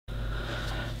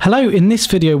Hello, in this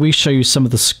video we show you some of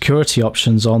the security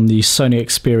options on the Sony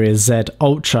Xperia Z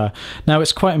Ultra. Now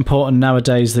it's quite important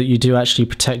nowadays that you do actually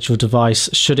protect your device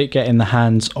should it get in the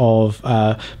hands of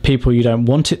people you don't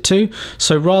want it to.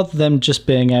 So rather than just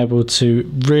being able to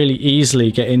really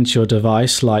easily get into your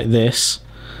device like this,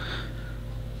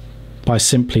 by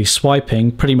simply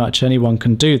swiping, pretty much anyone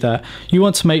can do that, you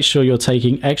want to make sure you're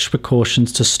taking extra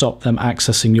precautions to stop them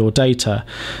accessing your data.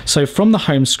 So from the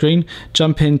home screen,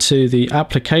 jump into the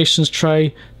applications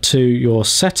tray to your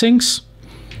settings,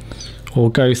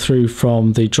 or go through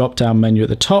from the drop down menu at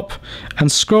the top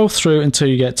and scroll through until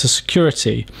you get to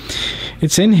security.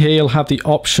 It's in here you'll have the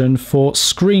option for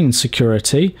screen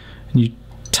security, and you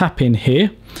tap in here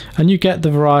and you get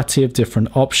the variety of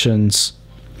different options.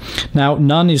 Now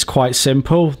none is quite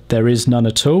simple, there is none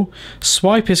at all.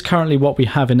 Swipe is currently what we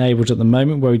have enabled at the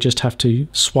moment, where we just have to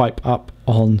swipe up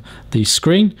on the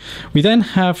screen. We then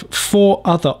have 4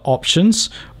 other options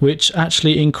which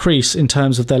actually increase in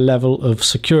terms of their level of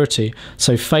security.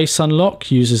 So face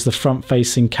unlock uses the front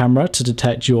facing camera to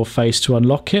detect your face to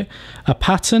unlock it. A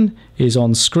pattern is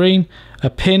on screen.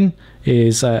 A pin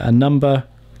is a number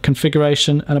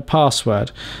configuration, and a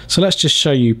password. So let's just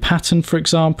show you pattern, for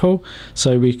example.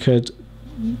 So we could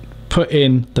put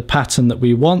in the pattern that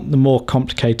we want. The more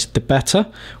complicated the better.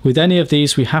 With any of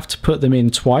these we have to put them in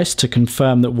twice to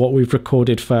confirm that what we've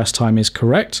recorded first time is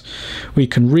correct. We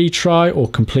can retry or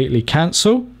completely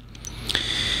cancel.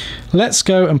 Let's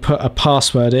go and put a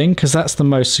password in, because that's the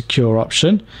most secure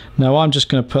option. Now I'm just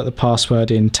going to put the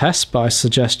password in test, but I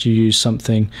suggest you use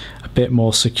something a bit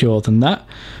more secure than that.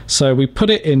 So we put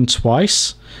it in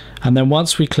twice, and then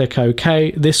once we click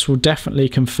OK, this will definitely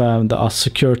confirm that our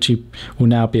security will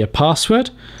now be a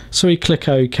password. So we click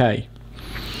OK.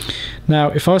 Now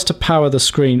if I was to power the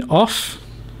screen off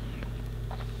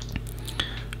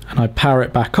and I power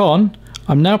it back on,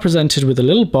 I'm now presented with a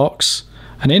little box.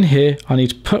 And in here, I need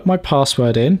to put my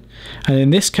password in. And in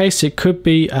this case, it could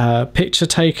be a picture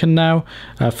taken now.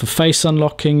 For face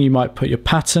unlocking, you might put your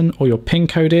pattern or your PIN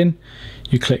code in.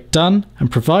 You click done, and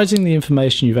providing the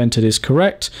information you've entered is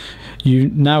correct, you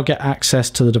now get access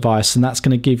to the device, and that's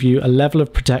going to give you a level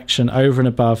of protection over and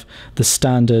above the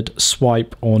standard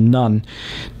swipe or none.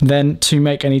 Then to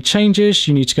make any changes,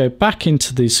 you need to go back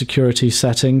into the security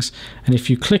settings, and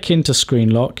if you click into screen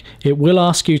lock, it will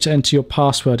ask you to enter your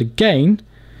password again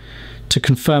to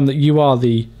confirm that you are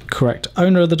the correct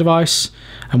owner of the device.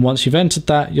 And once you've entered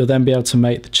that, you'll then be able to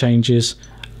make the changes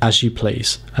as you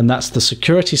please. And that's the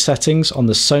security settings on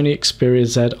the Sony Xperia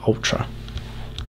Z Ultra.